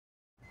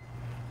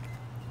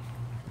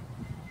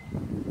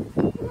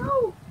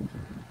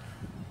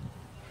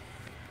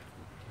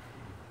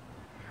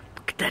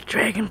that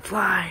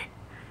dragonfly.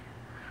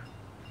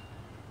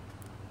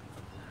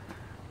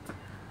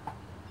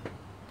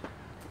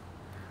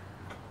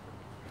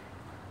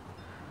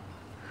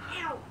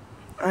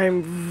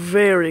 I'm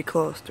very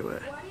close to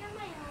it.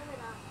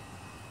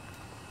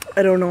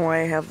 I don't know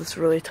why I have this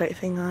really tight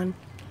thing on.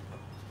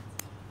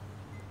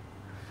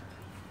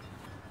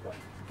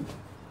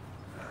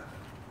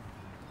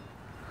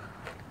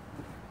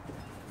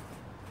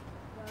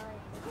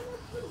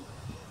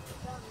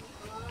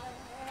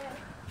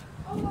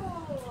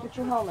 Get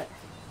your helmet.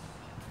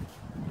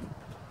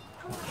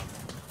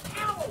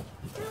 Ow!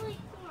 Really?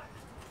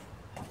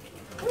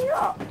 Hurry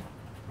up.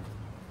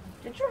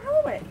 Get your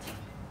helmet.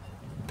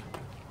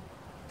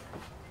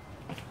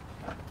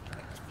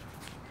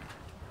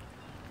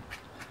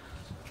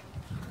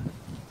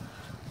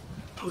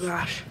 Oh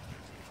gosh.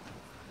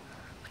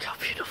 Look how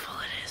beautiful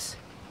it is.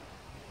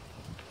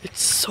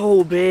 It's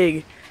so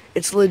big.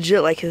 It's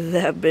legit like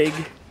that big.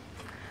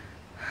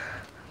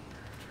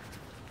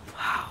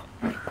 Wow.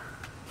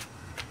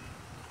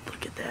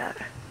 Look at that.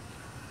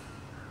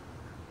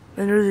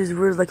 And there's these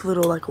weird like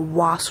little like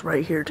wasps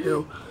right here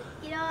too.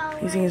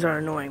 These things are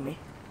annoying me.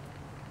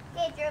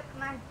 Okay, Drew,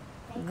 come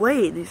on.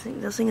 Wait, this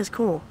thing is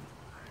cool.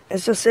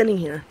 It's just sitting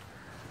here.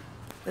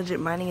 Legit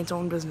minding its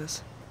own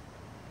business.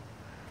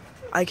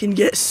 I can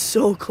get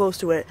so close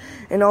to it.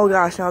 And oh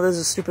gosh, now there's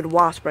a stupid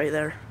wasp right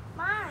there.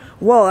 Mine.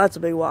 Whoa, that's a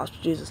big wasp.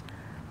 Jesus.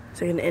 It's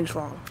like an inch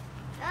long.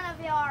 None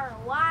of your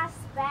wasp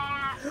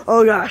bats.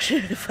 Oh gosh,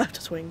 it flapped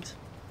its wings.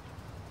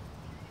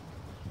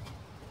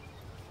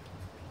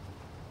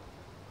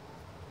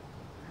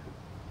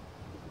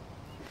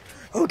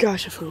 Oh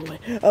gosh, it flew away.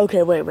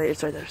 Okay, wait,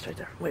 it's right there, it's right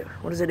there. Wait,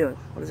 what is it doing?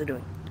 What is it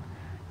doing?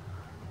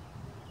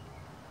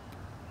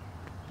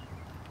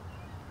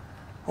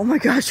 Oh my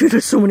gosh, dude,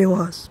 there's so many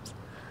wasps.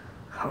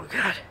 Oh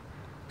god,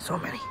 so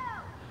many.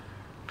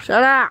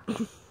 Shut up!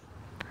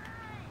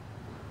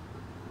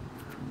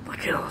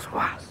 Look at those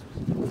wasps.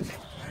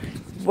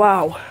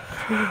 Wow.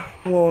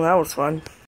 Well, that was fun.